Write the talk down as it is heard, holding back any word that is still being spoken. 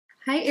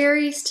Hi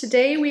Aries,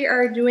 today we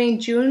are doing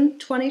June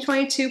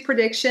 2022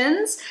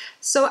 predictions.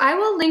 So I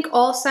will link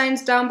all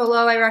signs down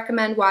below I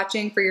recommend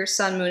watching for your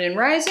sun, moon, and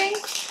rising.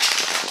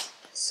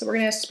 So we're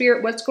going to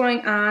spirit what's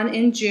going on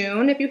in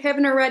June. If you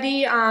haven't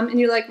already and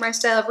you like my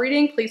style of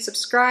reading, please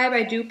subscribe.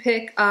 I do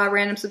pick a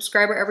random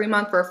subscriber every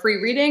month for a free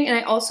reading, and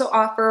I also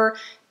offer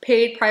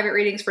paid private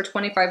readings for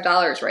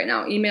 $25 right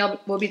now. Email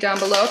will be down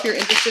below if you're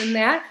interested in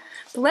that.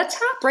 But let's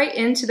hop right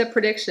into the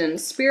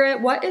predictions.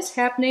 Spirit, what is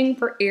happening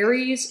for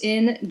Aries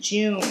in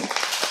June?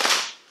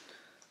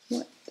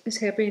 What is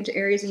happening to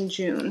Aries in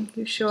June?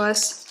 You show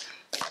us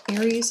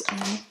Aries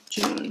in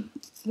June.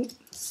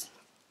 Oops.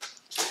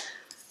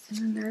 And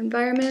then their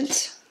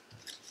environment.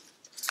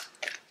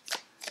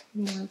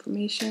 More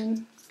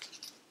information.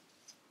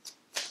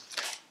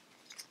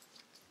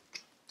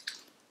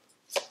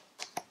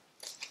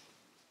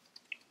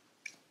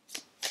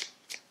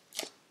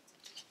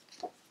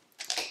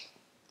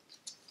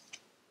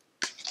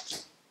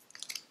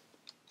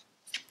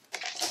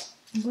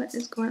 What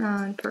is going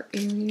on for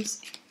Aries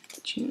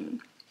in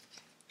June?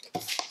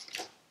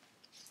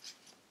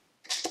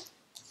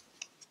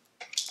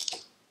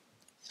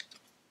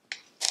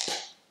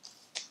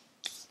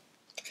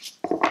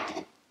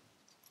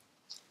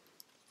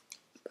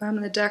 Bottom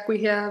of the deck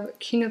we have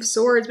King of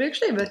Swords. We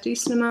actually have a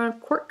decent amount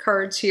of court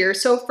cards here.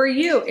 So for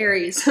you,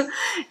 Aries,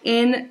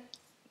 in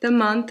the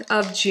month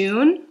of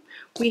June,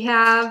 we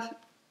have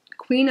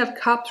Queen of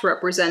Cups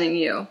representing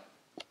you.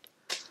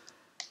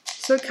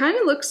 So it kind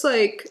of looks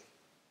like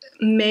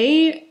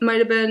May might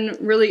have been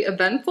really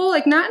eventful,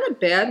 like not in a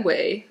bad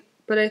way,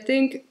 but I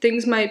think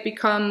things might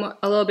become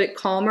a little bit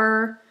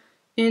calmer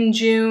in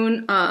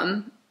June.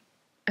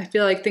 I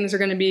feel like things are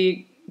going to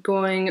be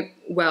going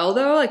well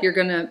though, like you're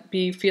going to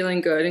be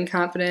feeling good and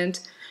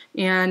confident,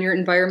 and your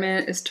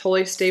environment is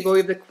totally stable. We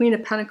have the Queen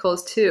of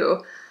Pentacles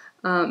too,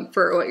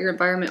 for what your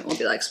environment will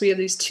be like. So we have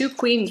these two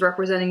queens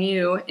representing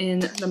you in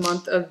the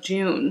month of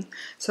June.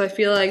 So I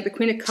feel like the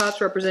Queen of Cups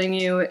representing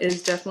you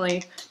is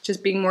definitely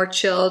just being more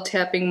chill,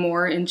 tapping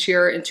more into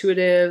your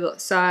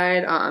intuitive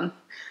side.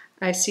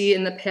 I see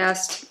in the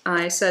past,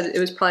 I said it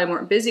was probably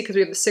more busy because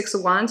we have the Six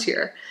of Wands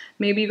here.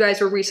 Maybe you guys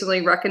were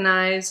recently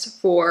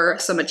recognized for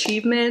some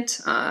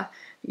achievement.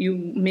 You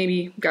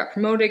maybe got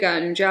promoted, got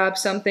a new job,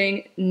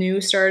 something new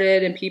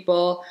started, and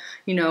people,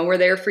 you know, were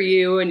there for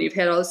you, and you've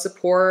had all the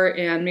support,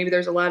 and maybe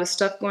there's a lot of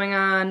stuff going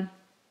on,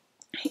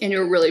 and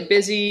you're really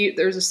busy.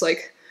 There's just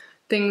like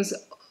things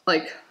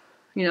like,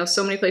 you know,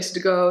 so many places to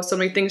go, so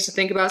many things to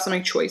think about, so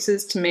many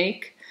choices to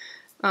make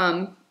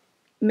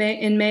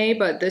in May,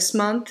 but this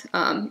month,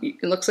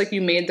 it looks like you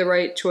made the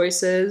right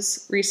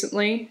choices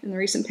recently, in the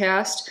recent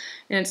past,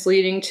 and it's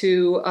leading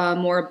to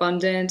more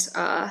abundant,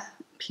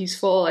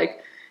 peaceful, like,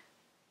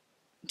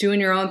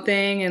 doing your own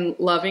thing and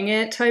loving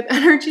it type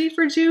energy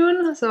for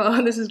June.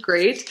 So this is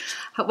great.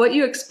 What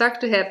you expect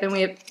to happen,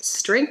 we have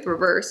Strength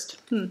reversed.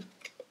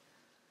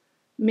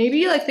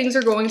 Maybe like things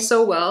are going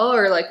so well,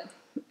 or like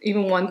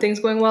even one thing's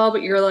going well,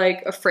 but you're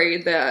like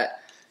afraid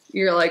that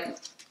you're like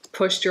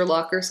pushed your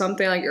luck or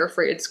something, like you're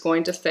afraid it's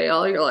going to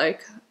fail. You're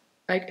like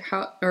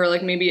how, or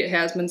like maybe it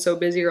has been so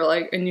busy, or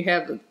like, and you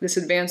have this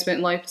advancement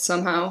in life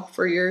somehow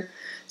for your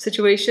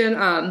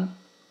situation.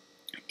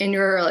 And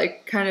you're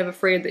like kind of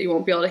afraid that you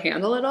won't be able to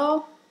handle it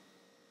all.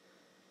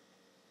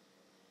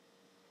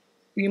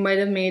 You might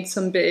have made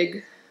some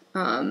big,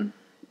 it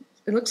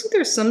looks like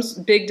there's some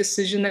big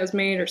decision that was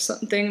made or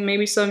something.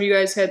 Maybe some of you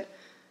guys had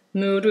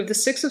moved. With the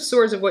Six of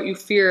Swords of what you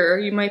fear,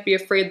 you might be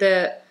afraid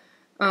that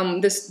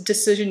this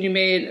decision you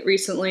made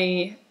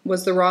recently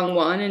was the wrong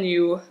one, and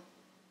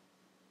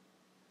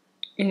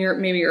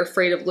maybe you're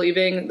afraid of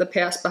leaving the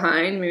past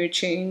behind. Maybe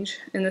change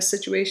in this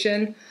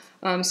situation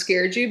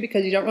scared you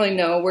because you don't really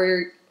know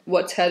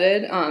what's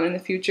headed in the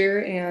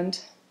future, and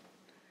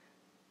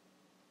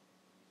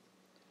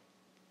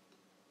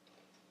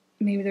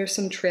maybe there's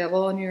some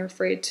travel and you're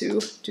afraid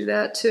to do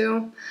that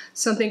too.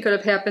 Something could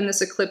have happened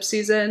this eclipse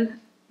season.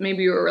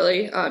 Maybe you were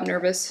really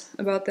nervous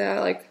about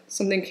that, like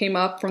something came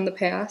up from the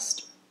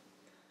past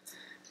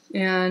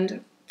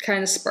and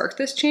kind of sparked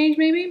this change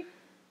maybe.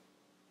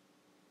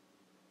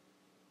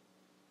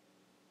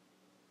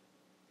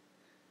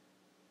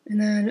 And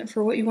then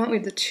for what you want, we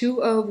have the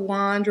Two of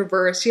Wands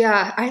reversed.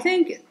 Yeah, I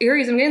think,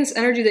 Aries, I'm getting this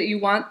energy that you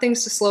want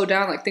things to slow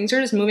down. Like things are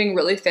just moving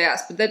really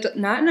fast, but that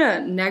not in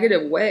a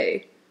negative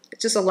way.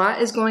 It's just a lot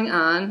is going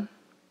on.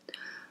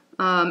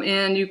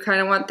 And you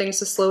kind of want things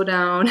to slow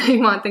down.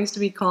 You want things to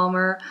be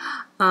calmer.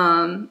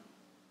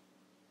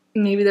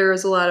 Maybe there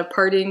was a lot of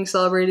partying,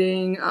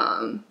 celebrating,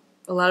 a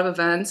lot of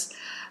events.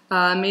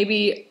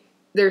 Maybe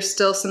there's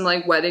still some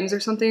like weddings or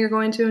something you're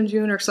going to in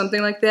June or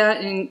something like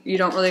that, and you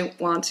don't really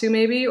want to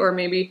maybe, or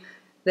maybe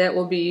that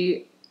will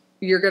be,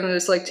 you're gonna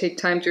just like take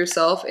time to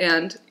yourself,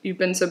 and you've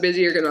been so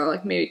busy you're gonna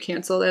like maybe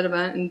cancel that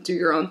event and do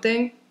your own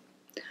thing.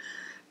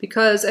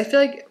 Because I feel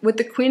like with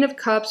the Queen of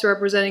Cups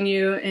representing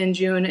you in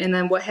June, and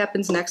then what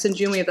happens next in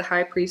June, we have the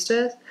High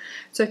Priestess.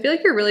 So I feel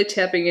like you're really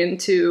tapping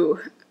into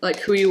like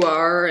who you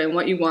are and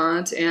what you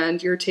want,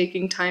 and you're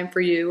taking time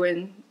for you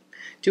and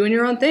doing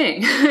your own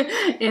thing.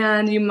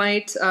 And you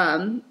might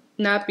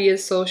not be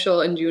as social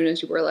in June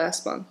as you were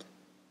last month.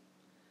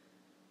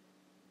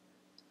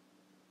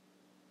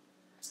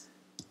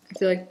 I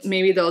feel like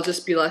maybe there'll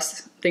just be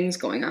less things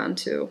going on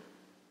too.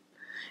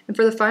 And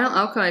for the final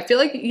outcome, I feel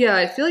like, yeah,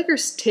 I feel like you're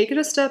taking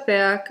a step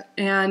back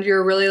and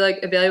you're really like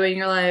evaluating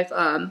your life.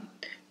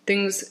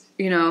 Things,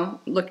 you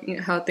know, looking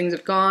at how things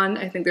have gone.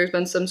 I think there's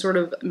been some sort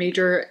of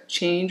major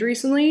change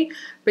recently,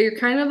 but you're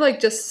kind of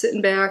like just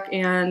sitting back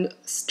and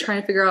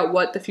trying to figure out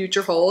what the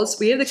future holds.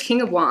 We have the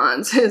King of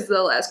Wands is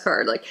the last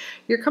card. Like,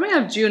 you're coming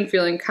out of June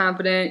feeling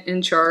confident,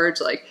 in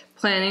charge, like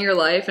planning your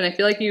life. And I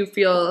feel like you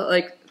feel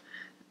like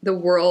the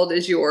world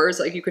is yours,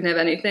 like you can have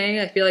anything.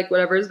 I feel like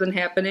whatever's been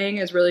happening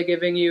is really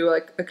giving you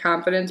like a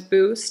confidence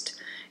boost,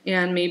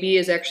 and maybe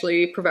is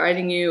actually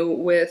providing you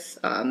with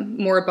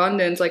more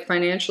abundance, like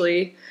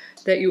financially,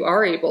 that you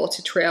are able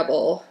to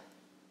travel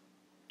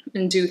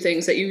and do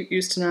things that you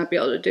used to not be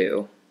able to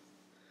do.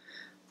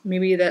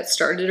 Maybe that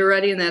started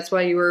already and that's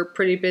why you were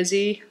pretty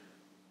busy.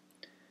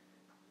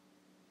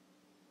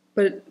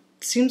 But it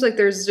seems like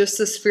there's just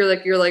this fear,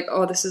 like you're like,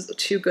 oh, this is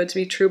too good to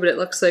be true, but it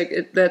looks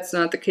like that's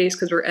not the case,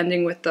 because we're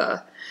ending with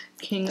the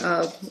King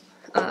of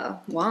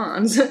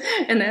Wands,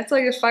 and that's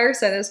like a fire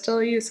sign. That's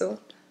still you, so.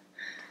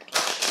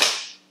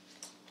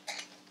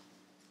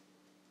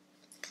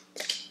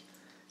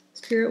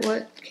 Spirit,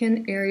 what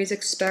can Aries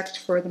expect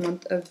for the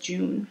month of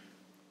June?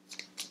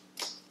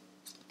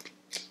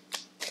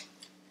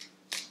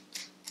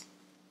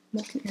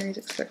 What can Aries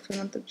expect for the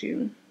month of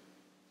June?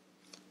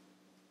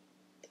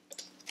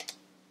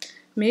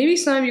 Maybe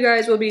some of you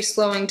guys will be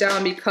slowing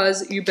down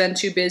because you've been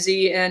too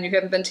busy and you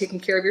haven't been taking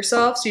care of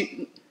yourself.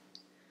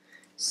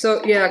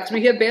 So yeah, because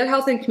we have bad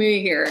health and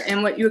community here,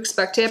 and what you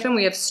expect to happen,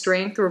 we have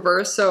strength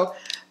reverse. So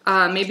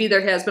maybe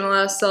there has been a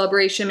lot of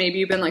celebration. Maybe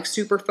you've been like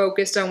super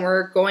focused on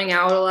work, going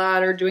out a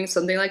lot, or doing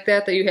something like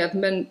that, that you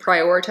haven't been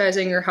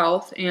prioritizing your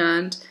health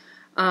and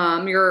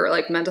your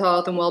like mental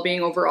health and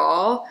well-being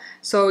overall.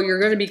 So you're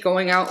going to be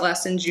going out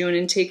less in June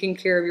and taking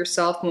care of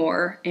yourself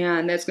more,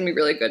 and that's going to be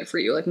really good for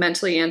you, like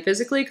mentally and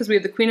physically, because we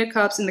have the Queen of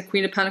Cups and the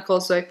Queen of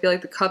Pentacles. So I feel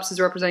like the Cups is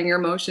representing your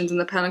emotions and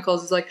the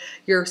Pentacles is like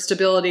your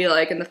stability,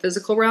 like in the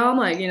physical realm,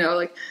 like, you know,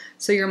 like,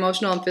 so your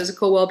emotional and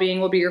physical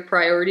well-being will be your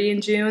priority in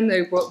June.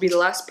 There will be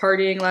less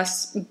partying,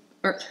 less,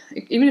 or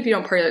even if you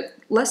don't party, like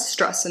less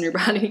stress in your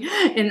body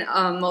in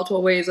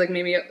multiple ways. Like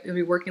maybe you'll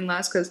be working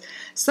less because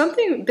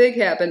something big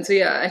happened. So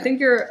yeah, I think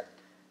you're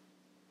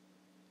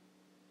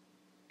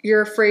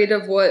afraid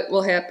of what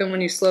will happen when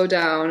you slow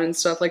down and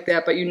stuff like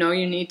that, but you know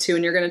you need to,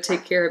 and you're going to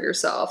take care of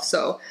yourself.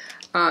 So,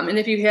 and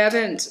if you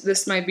haven't,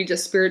 this might be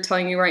just Spirit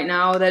telling you right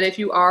now that if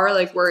you are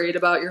like worried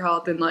about your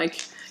health and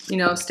like, you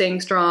know,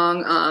 staying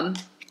strong,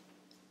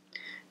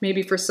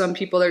 maybe for some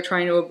people they're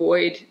trying to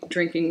avoid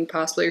drinking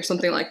possibly or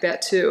something like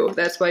that too.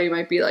 That's why you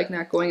might be like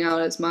not going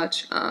out as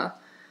much,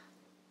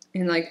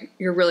 and like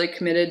you're really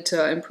committed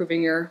to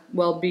improving your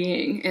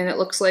well-being. And it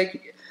looks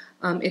like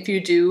if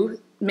you do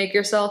make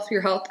your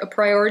health a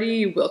priority,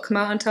 you will come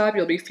out on top.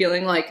 You'll be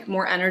feeling like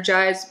more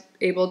energized,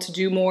 able to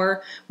do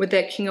more with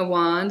that King of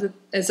Wands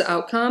as the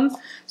outcome.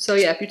 So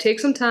yeah, if you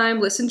take some time,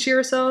 listen to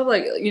yourself,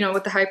 like, you know,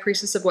 with the High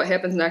Priestess of what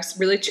happens next,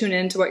 really tune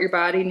into what your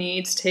body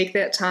needs, take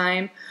that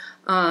time.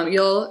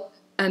 You'll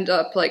end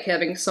up like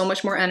having so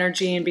much more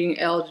energy and being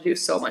able to do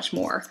so much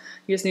more.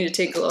 You just need to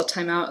take a little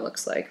time out, it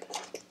looks like.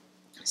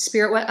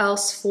 Spirit, what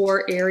else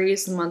for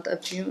Aries the month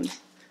of June?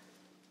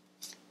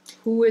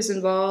 Who is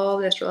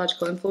involved?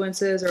 Astrological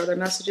influences or other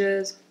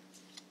messages?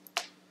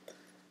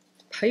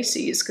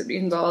 Pisces could be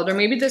involved, or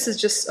maybe this is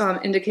just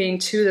indicating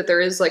too that there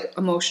is like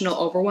emotional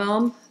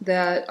overwhelm,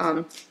 that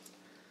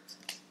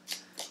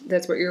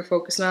that's what you're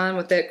focused on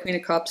with that Queen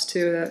of Cups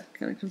too. That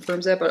kind of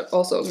confirms that, but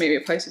also maybe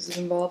a Pisces is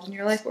involved in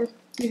your life, or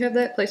you have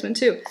that placement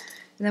too.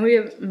 And then we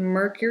have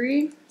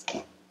Mercury.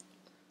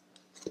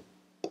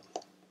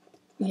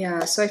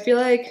 Yeah, so I feel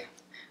like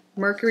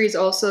Mercury is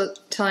also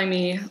telling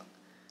me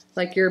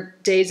like your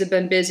days have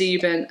been busy,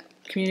 you've been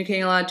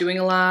communicating a lot, doing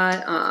a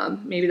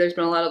lot. Maybe there's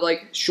been a lot of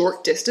like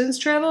short distance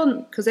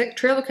travel, because that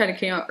travel kind of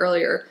came out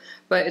earlier,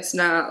 but it's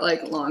not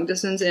like long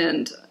distance,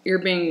 and you're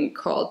being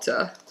called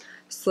to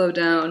slow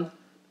down.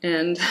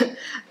 And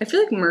I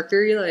feel like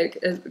Mercury, like,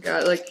 has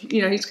got like,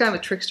 you know, he's kind of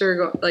a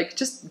trickster, like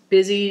just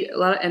busy, a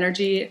lot of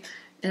energy,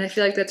 and I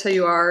feel like that's how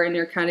you are, and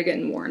you're kind of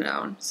getting worn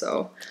down.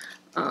 So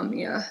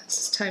yeah,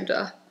 it's time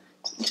to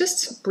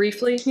just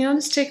briefly, you know,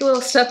 just take a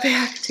little step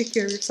back, take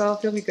care of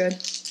yourself, you'll be good.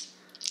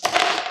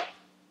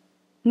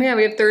 Yeah,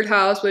 we have third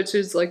house, which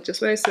is like just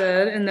what I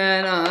said, and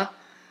then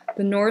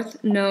the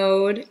North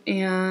Node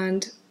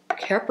and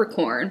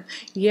Capricorn.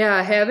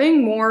 Yeah,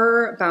 having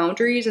more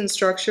boundaries and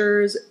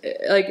structures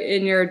like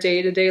in your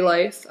day-to-day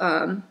life.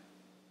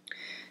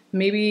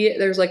 Maybe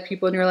there's like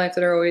people in your life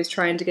that are always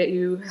trying to get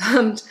you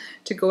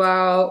to go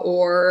out,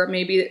 or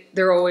maybe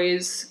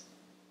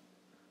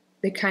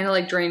they kind of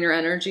like drain your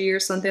energy or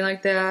something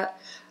like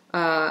that.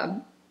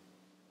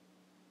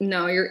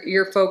 No,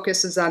 your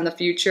focus is on the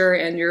future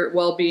and your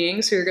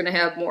well-being, so you're going to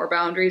have more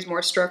boundaries,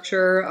 more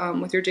structure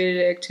with your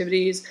day-to-day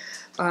activities.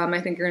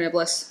 I think you're going to have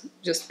less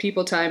just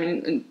people time.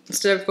 And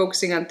instead of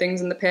focusing on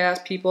things in the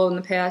past, people in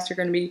the past, you're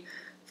going to be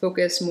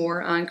focused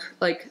more on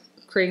like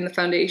creating the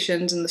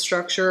foundations and the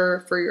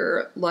structure for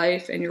your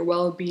life and your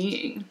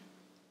well-being.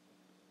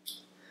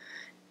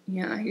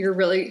 Yeah, you're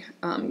really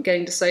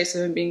getting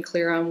decisive and being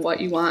clear on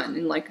what you want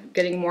and like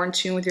getting more in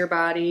tune with your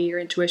body, your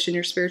intuition,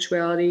 your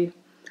spirituality.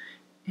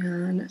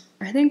 And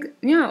I think,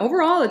 yeah,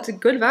 overall, it's a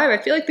good vibe.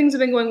 I feel like things have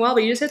been going well,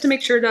 but you just have to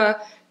make sure to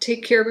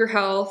take care of your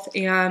health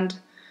and,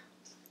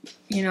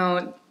 you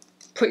know,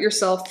 put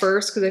yourself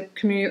first, because it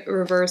can be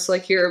reverse.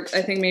 Like here,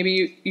 I think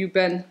maybe you've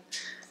been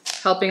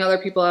helping other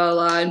people out a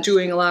lot and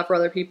doing a lot for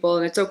other people,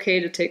 and it's okay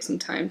to take some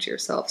time to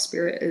yourself,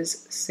 Spirit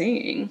is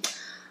saying.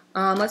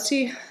 Let's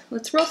see.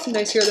 Let's roll some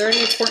dice here. Are there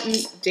any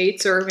important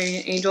dates or maybe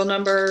an angel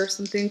number or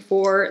something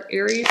for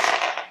Aries?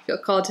 Feel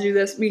called to do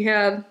this. We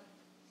have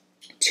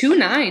 2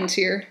 9s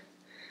here.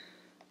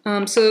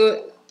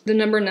 So the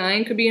number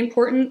 9 could be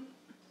important.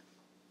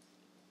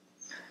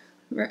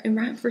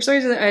 For some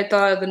reason, I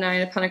thought of the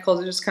 9 of Pentacles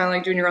as just kind of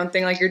like doing your own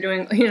thing, like you're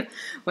doing, you know,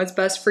 what's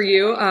best for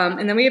you.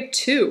 And then we have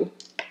 2.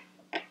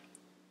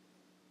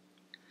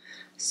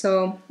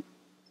 So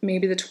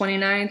maybe the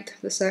 29th,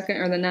 the 2nd,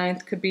 or the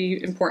 9th could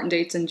be important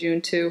dates in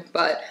June too.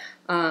 But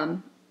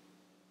the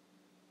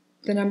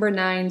number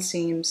 9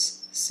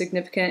 seems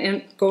significant.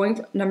 And going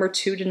from number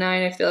 2 to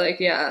 9, I feel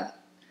like, yeah,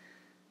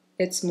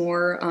 it's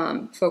more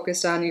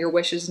focused on your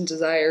wishes and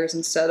desires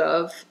instead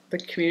of the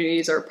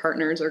communities or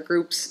partners or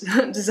groups'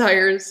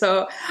 desires.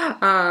 So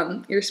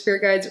your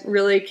spirit guides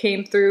really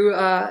came through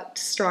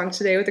strong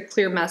today with a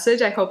clear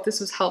message. I hope this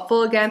was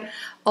helpful. Again,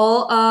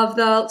 all of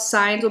the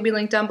signs will be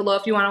linked down below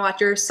if you want to watch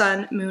your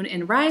sun, moon,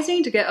 and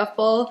rising to get a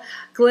full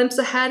glimpse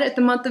ahead at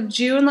the month of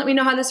June. Let me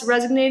know how this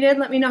resonated.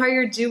 Let me know how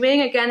you're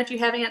doing. Again, if you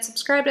haven't yet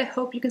subscribed, I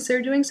hope you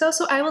consider doing so.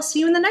 So I will see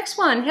you in the next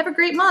one. Have a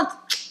great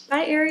month.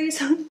 Bye,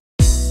 Aries.